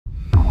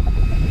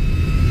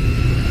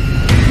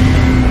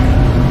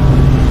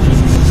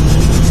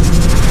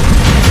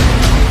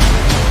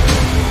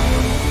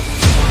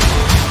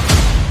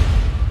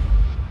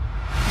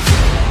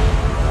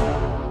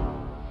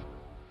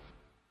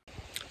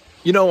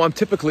You know, I'm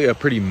typically a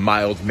pretty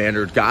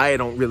mild-mannered guy. I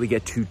don't really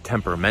get too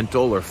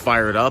temperamental or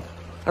fired up.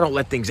 I don't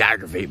let things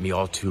aggravate me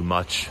all too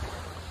much.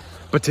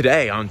 But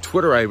today on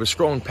Twitter, I was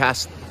scrolling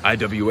past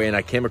IWA and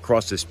I came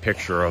across this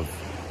picture of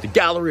the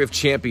gallery of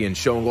champions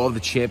showing all the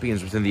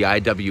champions within the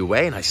IWA,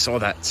 and I saw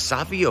that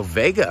Savio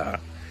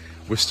Vega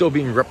was still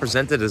being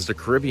represented as the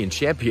Caribbean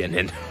champion.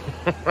 And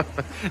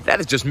that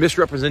is just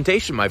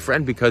misrepresentation, my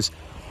friend, because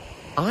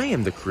I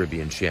am the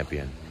Caribbean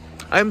champion.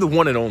 I am the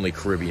one and only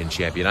Caribbean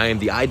champion. I am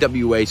the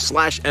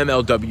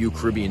IWA/MLW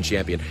Caribbean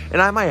champion.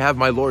 And I might have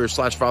my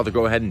lawyer/father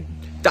go ahead and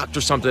doctor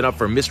something up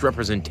for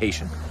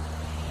misrepresentation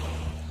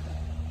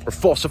or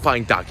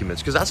falsifying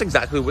documents, because that's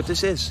exactly what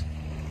this is.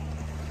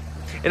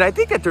 And I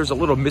think that there's a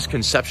little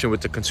misconception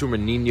with the consumer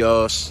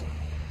niños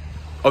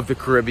of the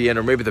Caribbean,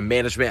 or maybe the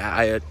management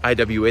at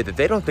IWA, that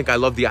they don't think I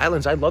love the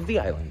islands. I love the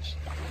islands.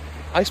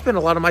 I spend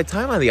a lot of my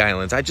time on the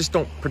islands. I just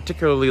don't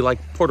particularly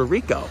like Puerto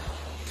Rico.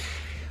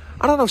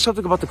 I don't know,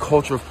 something about the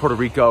culture of Puerto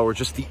Rico or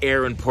just the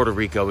air in Puerto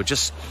Rico. It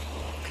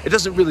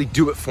doesn't really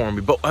do it for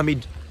me. But I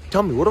mean,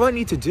 tell me, what do I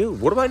need to do?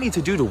 What do I need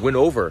to do to win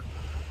over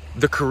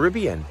the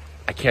Caribbean?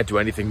 I can't do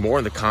anything more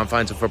in the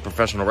confines of a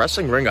professional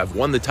wrestling ring. I've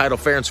won the title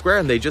fair and square,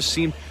 and they just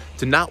seem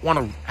to not want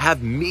to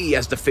have me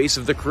as the face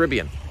of the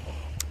Caribbean.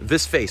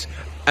 This face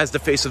as the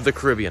face of the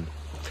Caribbean.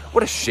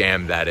 What a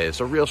sham that is,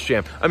 a real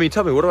sham. I mean,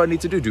 tell me, what do I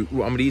need to do? I'm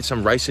going to eat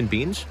some rice and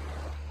beans?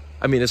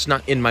 I mean, it's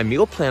not in my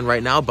meal plan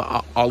right now,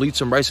 but I'll eat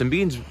some rice and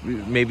beans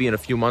maybe in a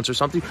few months or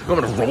something. I'm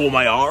going to roll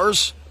my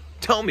R's?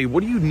 Tell me,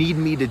 what do you need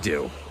me to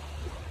do?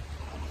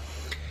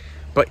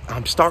 But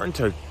I'm starting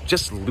to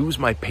just lose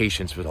my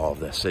patience with all of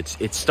this.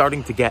 It's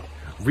starting to get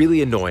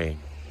really annoying,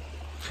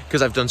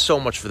 because I've done so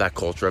much for that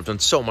culture. I've done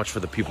so much for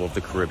the people of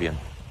the Caribbean.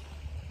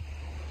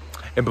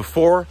 And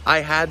before I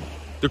had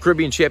the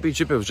Caribbean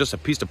Championship, it was just a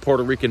piece of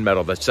Puerto Rican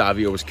metal that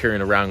Savio was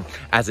carrying around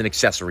as an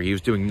accessory. He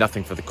was doing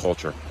nothing for the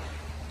culture,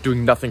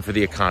 doing nothing for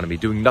the economy,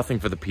 doing nothing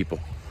for the people,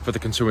 for the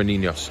consumer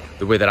niños,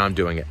 the way that I'm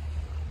doing it.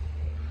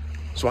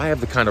 So I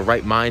have the kind of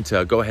right mind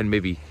to go ahead and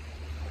maybe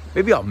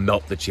I'll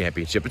melt the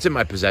championship. It's in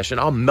my possession.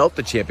 I'll melt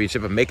the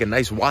championship and make a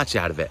nice watch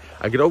out of it.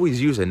 I could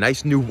always use a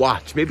nice new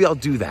watch. Maybe I'll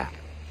do that.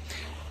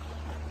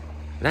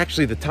 And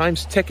actually, the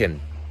time's ticking,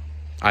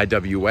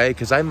 IWA,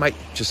 because I might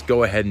just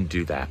go ahead and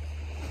do that.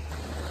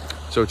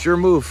 So it's your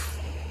move.